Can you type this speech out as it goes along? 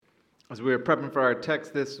As we were prepping for our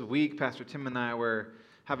text this week, Pastor Tim and I were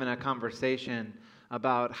having a conversation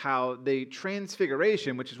about how the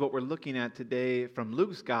Transfiguration, which is what we're looking at today from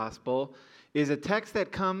Luke's Gospel, is a text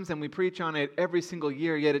that comes and we preach on it every single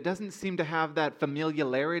year, yet it doesn't seem to have that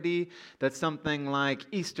familiarity that something like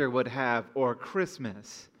Easter would have or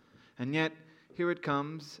Christmas. And yet, here it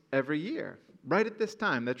comes every year. Right at this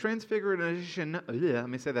time, the Transfiguration,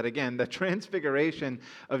 the Transfiguration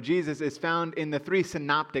of Jesus is found in the three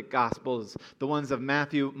synoptic Gospels, the ones of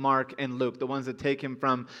Matthew, Mark, and Luke, the ones that take him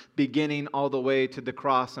from beginning all the way to the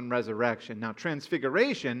cross and resurrection. Now,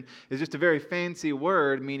 Transfiguration is just a very fancy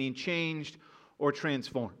word meaning changed or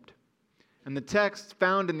transformed. And the text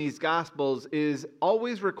found in these Gospels is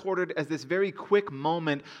always recorded as this very quick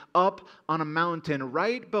moment up on a mountain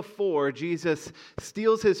right before Jesus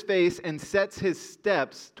steals his face and sets his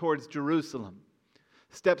steps towards Jerusalem.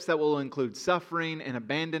 Steps that will include suffering and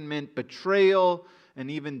abandonment, betrayal, and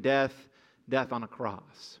even death on a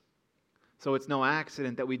cross. So it's no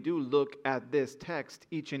accident that we do look at this text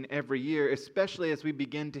each and every year, especially as we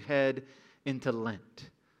begin to head into Lent.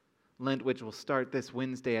 Lent, which will start this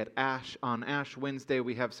Wednesday at Ash. On Ash Wednesday,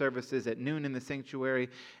 we have services at noon in the sanctuary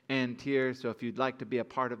and here. So if you'd like to be a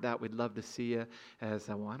part of that, we'd love to see you. I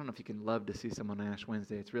don't know if you can love to see someone on Ash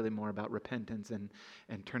Wednesday. It's really more about repentance and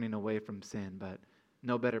turning away from sin. But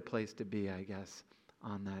no better place to be, I guess,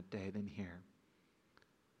 on that day than here.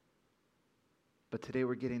 But today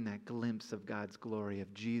we're getting that glimpse of God's glory,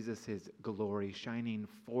 of Jesus' glory shining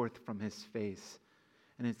forth from his face.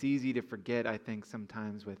 And it's easy to forget, I think,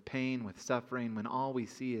 sometimes with pain, with suffering, when all we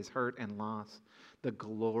see is hurt and loss, the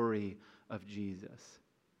glory of Jesus.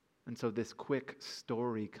 And so this quick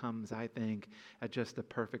story comes, I think, at just the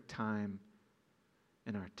perfect time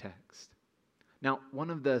in our text. Now,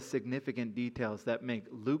 one of the significant details that make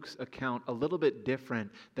Luke's account a little bit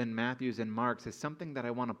different than Matthew's and Mark's is something that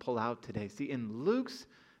I want to pull out today. See, in Luke's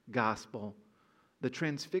gospel, the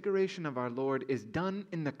transfiguration of our Lord is done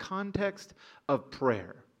in the context of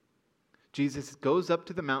prayer. Jesus goes up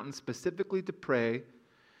to the mountain specifically to pray,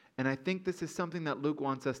 and I think this is something that Luke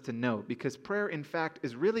wants us to know, because prayer, in fact,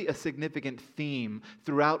 is really a significant theme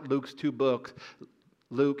throughout Luke's two books,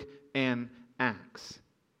 Luke and Acts.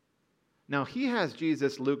 Now, he has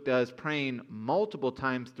Jesus, Luke does, praying multiple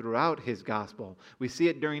times throughout his gospel. We see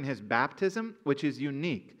it during his baptism, which is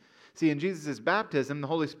unique. See, in Jesus' baptism, the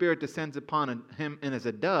Holy Spirit descends upon him and as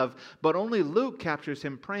a dove, but only Luke captures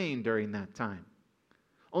him praying during that time.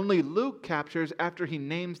 Only Luke captures after he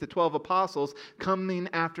names the 12 apostles coming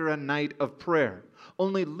after a night of prayer.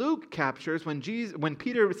 Only Luke captures when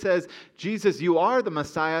Peter says, Jesus, you are the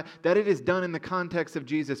Messiah, that it is done in the context of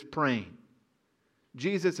Jesus praying.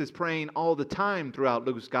 Jesus is praying all the time throughout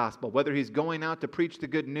Luke's gospel, whether he's going out to preach the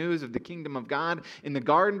good news of the kingdom of God in the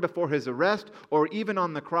garden before his arrest or even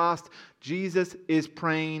on the cross. Jesus is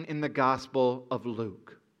praying in the gospel of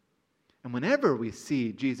Luke. And whenever we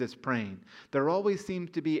see Jesus praying, there always seems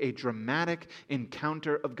to be a dramatic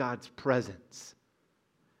encounter of God's presence.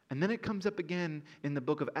 And then it comes up again in the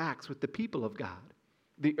book of Acts with the people of God.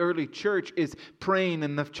 The early church is praying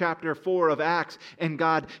in the chapter 4 of Acts, and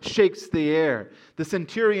God shakes the air. The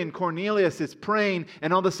centurion Cornelius is praying,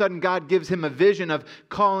 and all of a sudden God gives him a vision of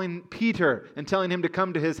calling Peter and telling him to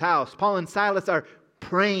come to his house. Paul and Silas are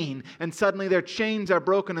praying, and suddenly their chains are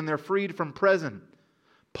broken and they're freed from prison.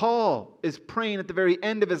 Paul is praying at the very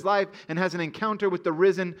end of his life and has an encounter with the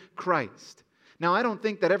risen Christ. Now, I don't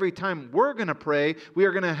think that every time we're going to pray, we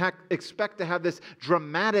are going to expect to have this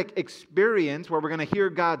dramatic experience where we're going to hear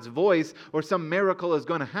God's voice or some miracle is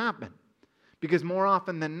going to happen. Because more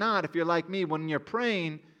often than not, if you're like me, when you're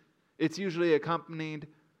praying, it's usually accompanied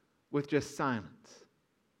with just silence.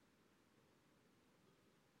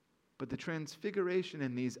 But the transfiguration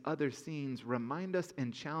in these other scenes remind us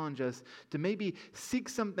and challenge us to maybe seek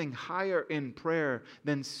something higher in prayer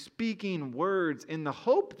than speaking words in the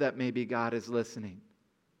hope that maybe God is listening.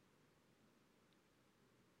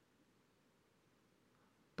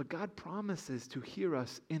 But God promises to hear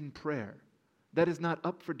us in prayer. That is not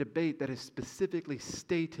up for debate, that is specifically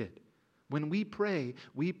stated. When we pray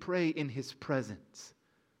in His presence.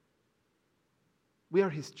 We are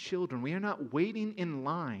His children. We are not waiting in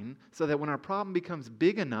line so that when our problem becomes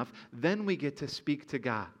big enough, then we get to speak to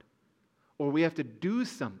God. Or we have to do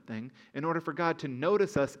something in order for God to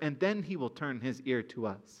notice us, and then He will turn His ear to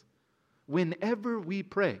us. Whenever we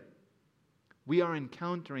pray, we are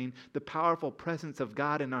encountering the powerful presence of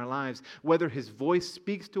God in our lives, whether His voice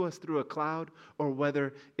speaks to us through a cloud or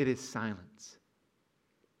whether it is silence.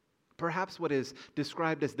 Perhaps what is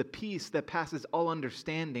described as the peace that passes all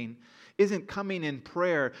understanding isn't coming in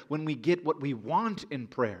prayer when we get what we want in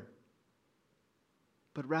prayer.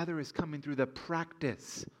 but rather is coming through the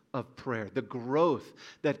practice of prayer, the growth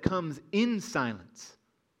that comes in silence,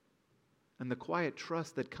 and the quiet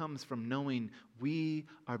trust that comes from knowing we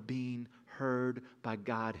are being heard by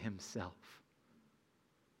God Himself.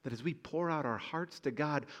 That as we pour out our hearts to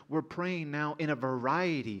God, we're praying now in a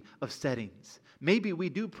variety of settings. Maybe we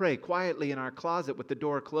do pray quietly in our closet with the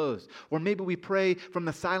door closed. Or maybe we pray from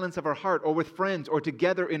the silence of our heart or with friends or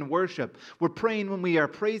together in worship. We're praying when we are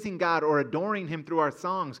praising God or adoring Him through our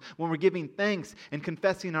songs, when we're giving thanks and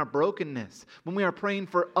confessing our brokenness. When we are praying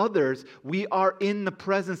for others, we are in the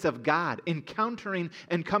presence of God, encountering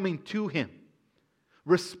and coming to Him,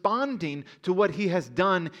 responding to what He has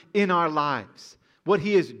done in our lives, what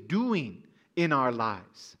He is doing in our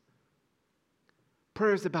lives.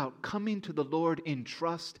 Prayer is about coming to the Lord in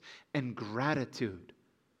trust and gratitude.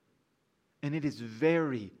 And it is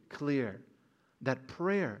very clear that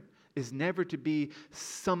prayer is never to be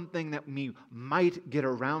something that we might get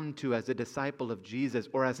around to as a disciple of Jesus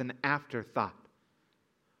or as an afterthought.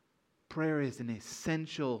 Prayer is an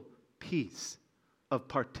essential piece of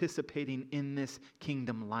participating in this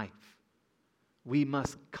kingdom life. We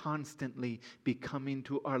must constantly be coming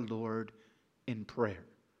to our Lord in prayer.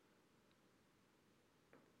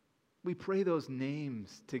 We pray those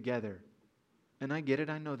names together. And I get it.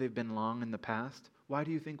 I know they've been long in the past. Why do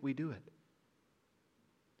you think we do it?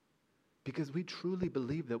 Because we truly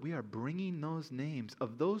believe that we are bringing those names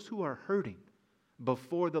of those who are hurting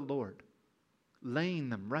before the Lord, laying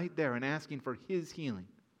them right there and asking for His healing.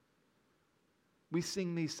 We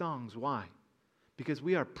sing these songs. Why? Because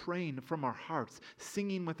we are praying from our hearts,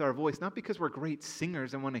 singing with our voice, not because we're great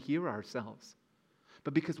singers and want to hear ourselves,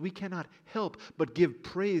 but because we cannot help but give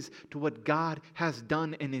praise to what God has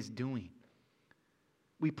done and is doing.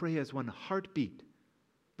 We pray as one heartbeat,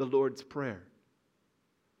 the Lord's Prayer,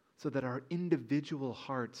 so that our individual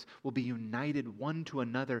hearts will be united one to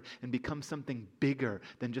another and become something bigger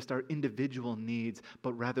than just our individual needs,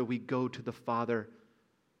 but rather we go to the Father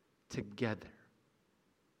together.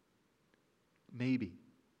 Maybe,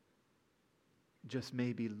 just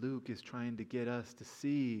maybe, Luke is trying to get us to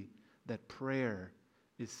see that prayer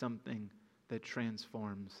is something that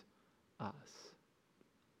transforms us.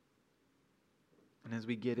 And as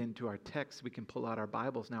we get into our text, we can pull out our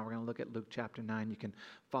Bibles now. We're going to look at Luke chapter 9. You can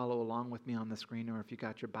follow along with me on the screen, or if you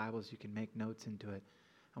got your Bibles, you can make notes into it.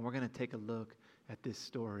 And we're going to take a look at this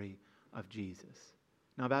story of Jesus.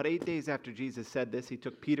 Now, about 8 days after Jesus said this, He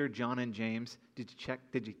took Peter, John, and James. Did you check?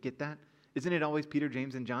 Did you get that? Isn't it always Peter,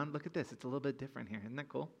 James, and John? Look at this. It's a little bit different here. Isn't that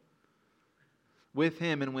cool? With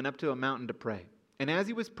Him, and went up to a mountain to pray. And as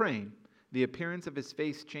He was praying, the appearance of His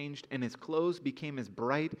face changed, and His clothes became as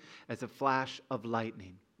bright as a flash of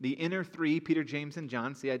lightning. The inner three, Peter, James, and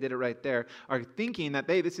John, see, I did it right there, are thinking that,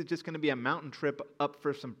 hey, this is just going to be a mountain trip up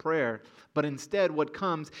for some prayer. But instead, what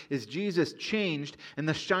comes is Jesus changed, and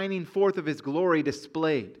the shining forth of His glory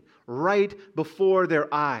displayed right before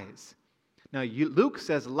their eyes. Now, Luke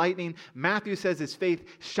says lightning. Matthew says His face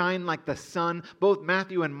shined like the sun. Both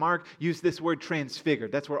Matthew and Mark use this word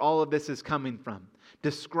transfigured. That's where all of this is coming from,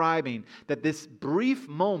 describing that this brief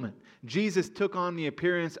moment, Jesus took on the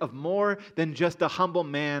appearance of more than just a humble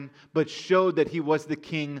man, but showed that He was the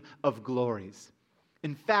King of glories.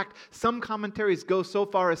 In fact, some commentaries go so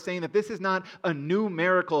far as saying that this is not a new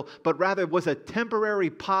miracle, but rather was a temporary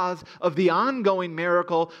pause of the ongoing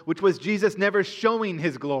miracle, which was Jesus never showing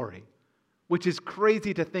His glory, which is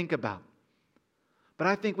crazy to think about. But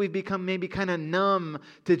I think we've become maybe kind of numb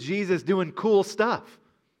to Jesus doing cool stuff.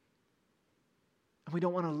 And we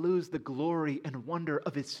don't want to lose the glory and wonder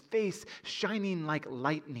of His face shining like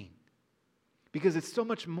lightning, because it's so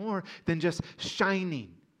much more than just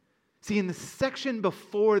shining. See, in the section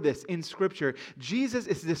before this in Scripture, Jesus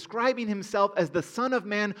is describing Himself as the Son of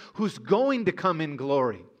Man who's going to come in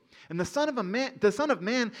glory. And the Son of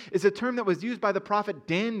Man is a term that was used by the prophet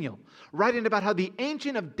Daniel, writing about how the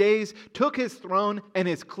Ancient of Days took His throne and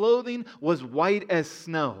His clothing was white as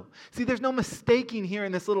snow. See, there's no mistaking here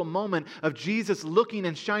in this little moment of Jesus looking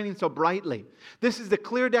and shining so brightly. This is the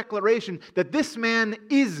clear declaration that this man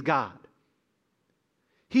is God.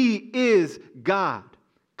 He is God.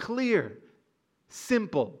 Clear,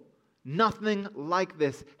 simple. Nothing like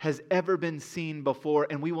this has ever been seen before,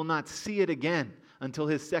 and we will not see it again until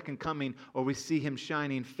His second coming, or we see Him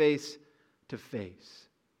shining face to face.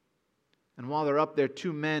 And while they're up there,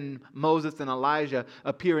 two men, Moses and Elijah,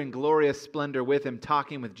 appear in glorious splendor with Him,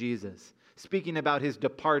 talking with Jesus, speaking about His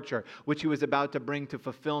departure, which He was about to bring to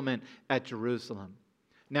fulfillment at Jerusalem.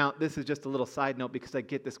 Now, this is just a little side note because I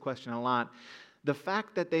get this question a lot. The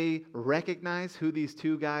fact that they recognize who these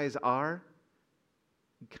two guys are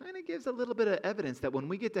kind of gives a little bit of evidence that when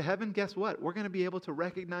we get to heaven, guess what? We're going to be able to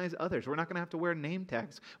recognize others. We're not going to have to wear name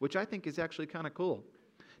tags, which I think is actually kind of cool.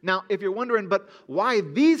 Now, if you're wondering, but why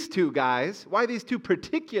these two guys? Why these two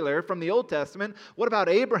particular from the Old Testament? What about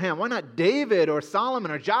Abraham? Why not David or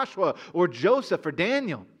Solomon or Joshua or Joseph or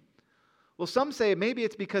Daniel? Well, some say maybe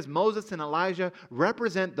it's because Moses and Elijah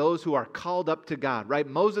represent those who are called up to God, right?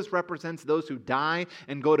 Moses represents those who die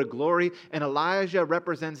and go to glory, and Elijah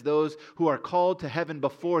represents those who are called to heaven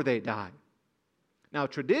before they die. Now,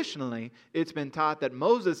 traditionally, it's been taught that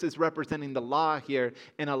Moses is representing the law here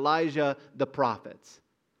and Elijah the prophets.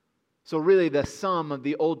 So really the sum of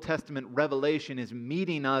the Old Testament revelation is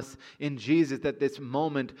meeting us in Jesus at this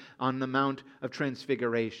moment on the Mount of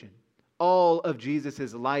Transfiguration. All of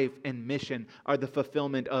Jesus' life and mission are the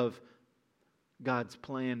fulfillment of God's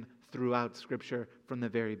plan throughout Scripture from the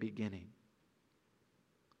very beginning.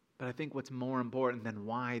 But I think what's more important than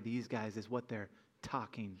why these guys is what they're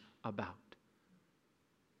talking about.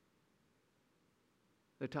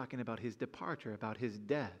 They're talking about his departure, about his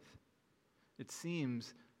death. It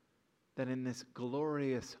seems that in this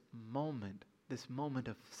glorious moment, this moment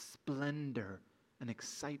of splendor and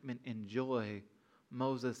excitement and joy,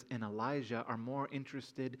 Moses and Elijah are more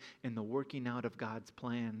interested in the working out of God's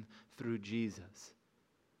plan through Jesus,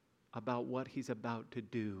 about what he's about to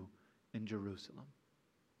do in Jerusalem.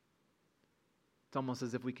 It's almost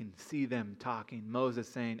as if we can see them talking. Moses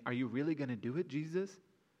saying, "Are you really going to do it, Jesus?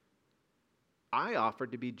 I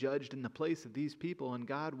offered to be judged in the place of these people and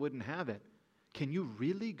God wouldn't have it. Can you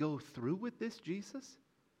really go through with this, Jesus?"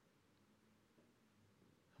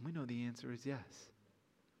 And we know the answer is yes.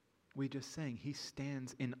 We just sang, he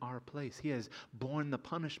stands in our place. He has borne the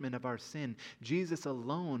punishment of our sin. Jesus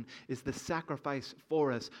alone is the sacrifice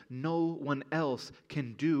for us. No one else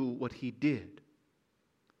can do what he did.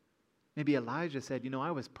 Maybe Elijah said,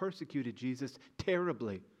 I was persecuted, Jesus,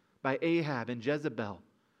 terribly by Ahab and Jezebel.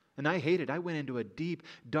 And I hated. I went into a deep,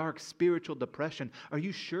 dark spiritual depression. Are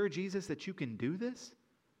you sure, Jesus, that you can do this?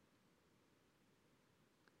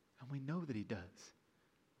 And we know that he does.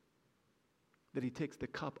 That he takes the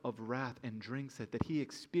cup of wrath and drinks it. That he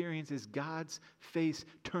experiences God's face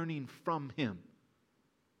turning from him.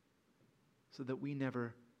 So that we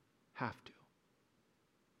never have to.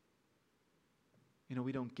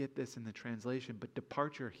 We don't get this in the translation, but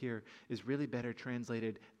departure here is really better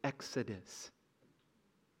translated exodus.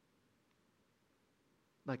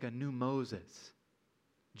 Like a new Moses,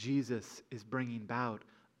 Jesus is bringing about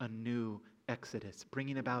a new exodus,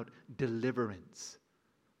 bringing about deliverance,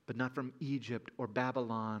 but not from Egypt or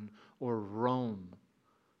Babylon or Rome,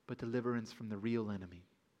 but deliverance from the real enemy.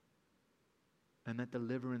 And that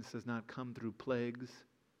deliverance does not come through plagues,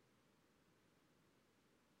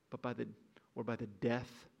 but by the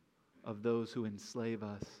death of those who enslave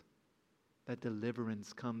us. That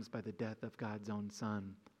deliverance comes by the death of God's own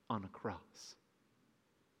Son on a cross.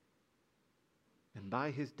 And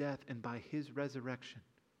by his death and by his resurrection,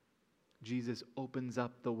 Jesus opens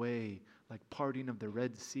up the way, like parting of the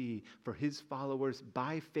Red Sea, for his followers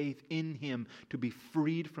by faith in him to be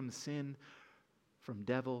freed from sin, from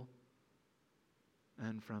devil,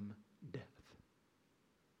 and from death.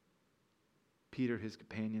 Peter, his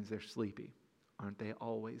companions, they're sleepy. Aren't they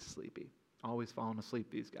always sleepy? Always falling asleep,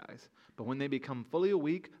 these guys. But when they become fully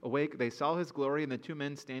awake, they saw his glory and the two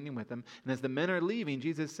men standing with him. And as the men are leaving,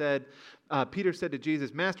 Peter said to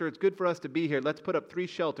Jesus, "Master, it's good for us to be here. Let's put up 3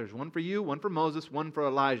 shelters. One for you, one for Moses, one for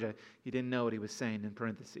Elijah." He didn't know what he was saying in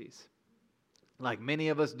parentheses. Like many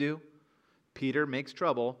of us do, Peter makes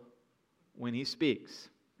trouble when he speaks,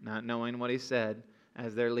 not knowing what he said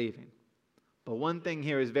as they're leaving. But one thing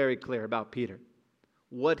here is very clear about Peter.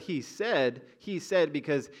 What he said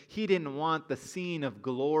because he didn't want the scene of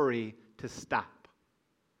glory to stop.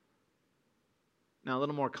 Now, a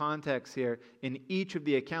little more context here. In each of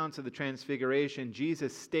the accounts of the Transfiguration,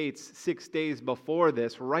 Jesus states 6 days before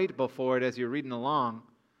this, right before it as you're reading along,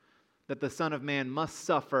 that the Son of Man must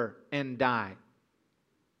suffer and die.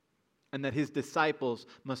 And that his disciples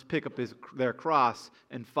must pick up their cross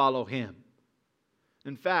and follow him.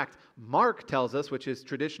 In fact, Mark tells us, which is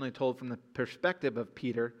traditionally told from the perspective of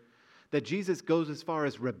Peter, that Jesus goes as far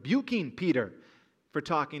as rebuking Peter for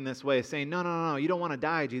talking this way, saying, No, you don't want to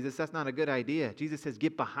die, Jesus. That's not a good idea. Jesus says,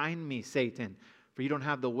 "Get behind me, Satan, for you don't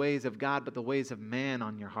have the ways of God, but the ways of man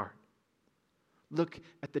on your heart." Look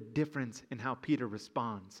at the difference in how Peter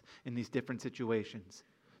responds in these different situations.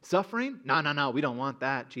 Suffering? No, we don't want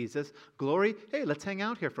that, Jesus. Glory? Hey, let's hang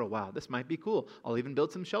out here for a while. This might be cool. I'll even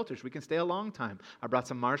build some shelters. We can stay a long time. I brought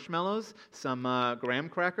some marshmallows, some graham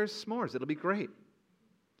crackers, s'mores. It'll be great.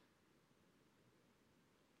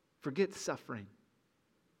 Forget suffering.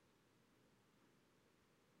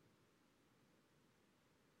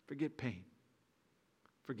 Forget pain.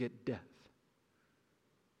 Forget death.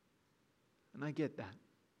 And I get that.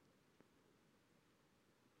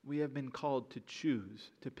 We have been called to choose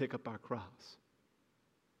to pick up our cross.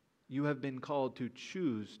 You have been called to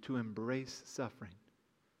choose to embrace suffering.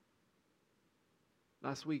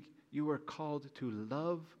 Last week, you were called to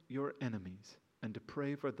love your enemies and to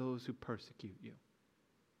pray for those who persecute you.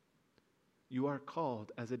 You are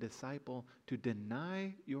called as a disciple to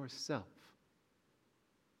deny yourself,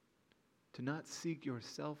 to not seek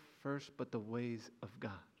yourself first, but the ways of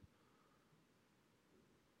God.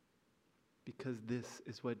 Because this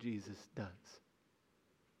is what Jesus does.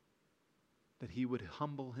 That he would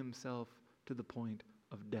humble himself to the point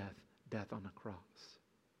of death on a cross.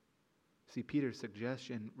 See, Peter's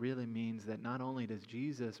suggestion really means that not only does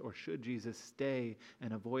Jesus, or should Jesus, stay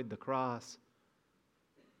and avoid the cross,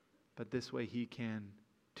 but this way he can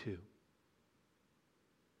too.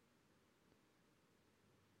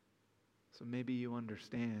 So maybe you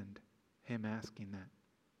understand him asking that.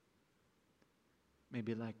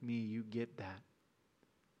 Maybe like me, you get that.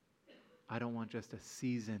 I don't want just a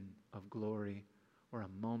season of glory or a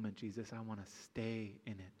moment, Jesus. I want to stay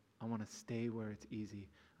in it. I want to stay where it's easy.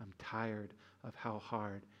 I'm tired of how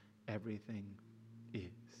hard everything is.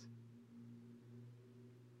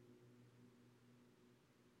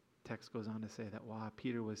 Text goes on to say that while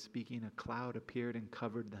Peter was speaking, a cloud appeared and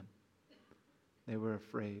covered them. They were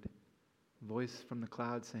afraid. A voice from the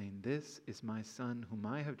cloud saying, "This is my son whom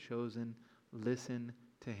I have chosen. Listen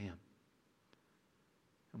to him."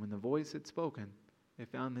 And when the voice had spoken, they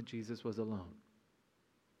found that Jesus was alone.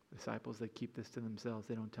 Disciples, they keep this to themselves.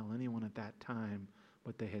 They don't tell anyone at that time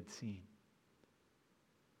what they had seen.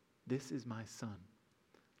 This is my son.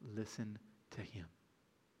 Listen to him.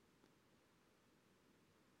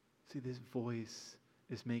 See, this voice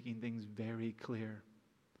is making things very clear.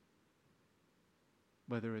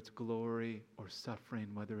 Whether it's glory or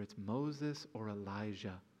suffering, whether it's Moses or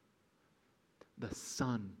Elijah, the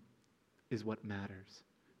Son is what matters.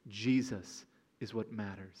 Jesus is what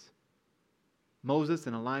matters. Moses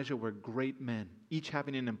and Elijah were great men, each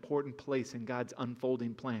having an important place in God's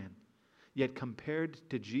unfolding plan. Yet compared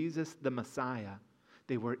to Jesus, the Messiah,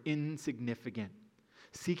 they were insignificant,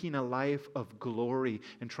 seeking a life of glory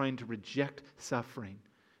and trying to reject suffering.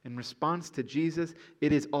 In response to Jesus,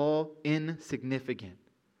 it is all insignificant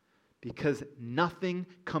because nothing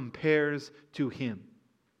compares to him.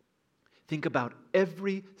 Think about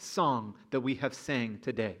every song that we have sang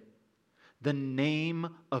today. The name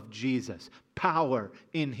of Jesus, power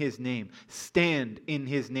in his name, stand in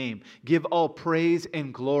his name, give all praise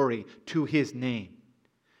and glory to his name.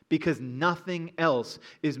 Because nothing else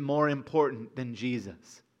is more important than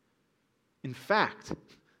Jesus. In fact,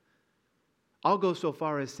 I'll go so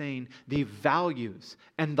far as saying the values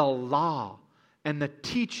and the law and the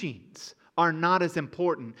teachings are not as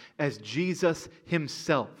important as Jesus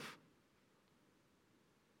himself.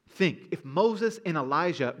 Think, if Moses and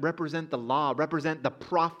Elijah represent the law, represent the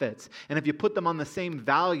prophets, and if you put them on the same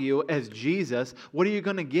value as Jesus, what are you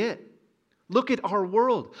going to get? Look at our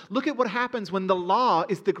world. Look at what happens when the law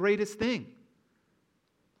is the greatest thing.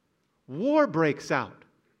 War breaks out.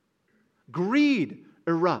 Greed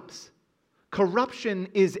erupts. Corruption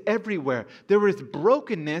is everywhere. There is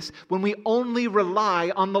brokenness when we only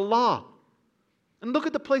rely on the law. And look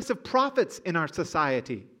at the place of prophets in our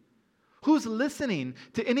society. Who's listening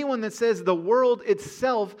to anyone that says the world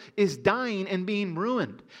itself is dying and being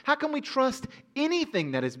ruined? How can we trust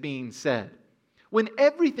anything that is being said when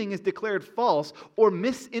everything is declared false or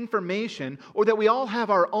misinformation, or that we all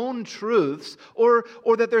have our own truths, or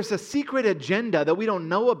that there's a secret agenda that we don't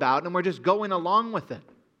know about and we're just going along with it?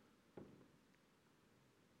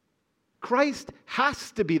 Christ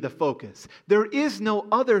has to be the focus. There is no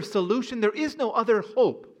other solution. There is no other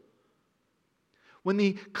hope. When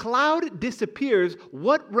the cloud disappears,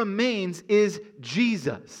 what remains is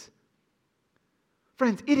Jesus.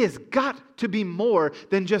 Friends, it has got to be more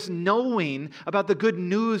than just knowing about the good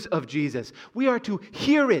news of Jesus. We are to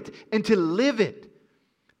hear it and to live it.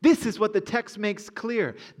 This is what the text makes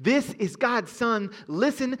clear. This is God's Son.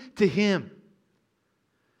 Listen to him.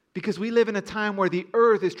 Because we live in a time where the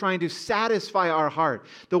earth is trying to satisfy our heart.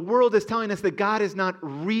 The world is telling us that God is not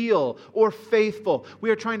real or faithful. We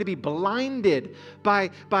are trying to be blinded by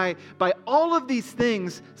all of these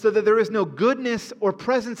things so that there is no goodness or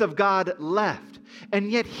presence of God left.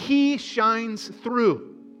 And yet he shines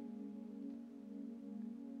through.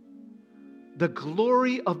 The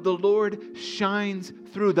glory of the Lord shines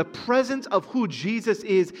through. The presence of who Jesus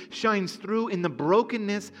is shines through in the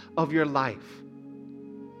brokenness of your life.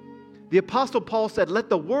 The Apostle Paul said, "Let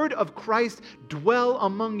the word of Christ dwell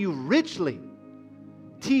among you richly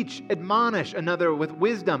Teach, admonish another with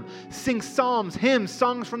wisdom. Sing psalms, hymns,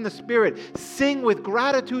 songs from the Spirit. Sing with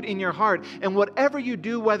gratitude in your heart. And whatever you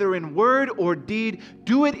do, whether in word or deed,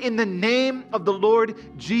 do it in the name of the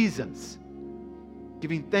Lord Jesus,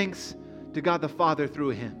 giving thanks to God the Father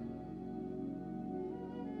through Him.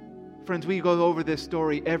 Friends, we go over this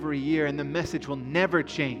story every year, and the message will never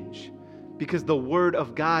change because the Word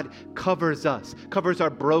of God covers us, covers our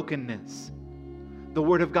brokenness. The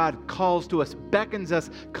Word of God calls to us, beckons us,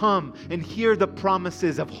 come and hear the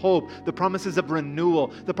promises of hope, the promises of renewal,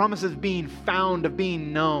 the promises of being found, of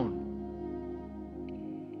being known.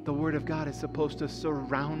 The Word of God is supposed to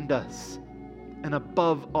surround us. And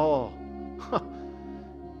above all,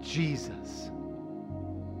 Jesus.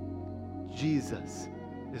 Jesus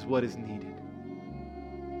is what is needed.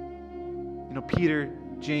 You know, Peter,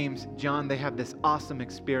 James, John, they have this awesome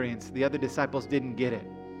experience. The other disciples didn't get it.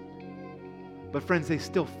 But friends, they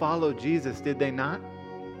still followed Jesus, did they not?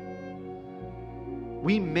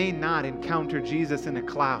 We may not encounter Jesus in a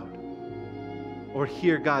cloud or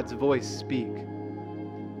hear God's voice speak,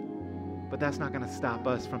 but that's not going to stop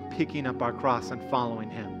us from picking up our cross and following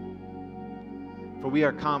Him. For we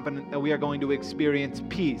are confident that we are going to experience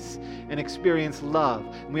peace and experience love,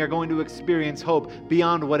 and we are going to experience hope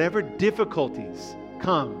beyond whatever difficulties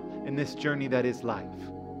come in this journey that is life.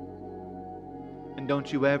 And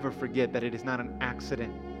don't you ever forget that it is not an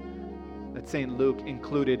accident that St. Luke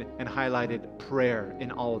included and highlighted prayer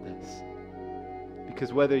in all of this.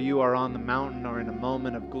 Because whether you are on the mountain or in a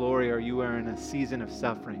moment of glory or you are in a season of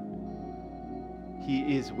suffering,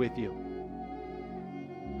 He is with you.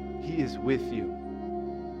 He is with you.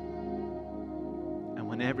 And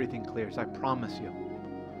when everything clears, I promise you,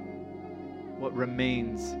 what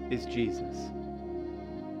remains is Jesus.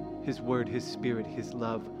 His Word, His Spirit, His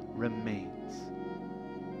love remains.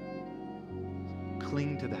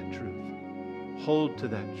 Cling to that truth. Hold to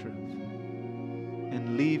that truth.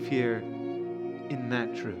 And leave here in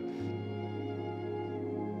that truth.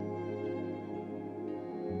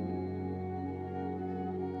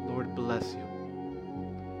 Lord, bless you.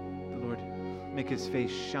 The Lord make His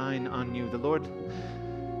face shine on you. The Lord,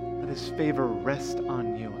 let His favor rest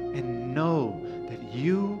on you. And know that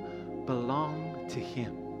you belong to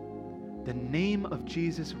Him. The name of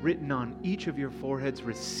Jesus written on each of your foreheads,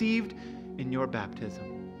 received in your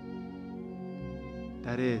baptism.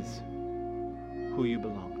 That is who you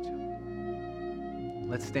belong to.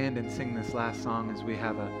 Let's stand and sing this last song as we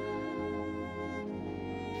have a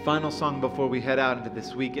final song before we head out into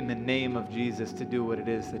this week in the name of Jesus to do what it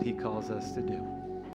is that He calls us to do.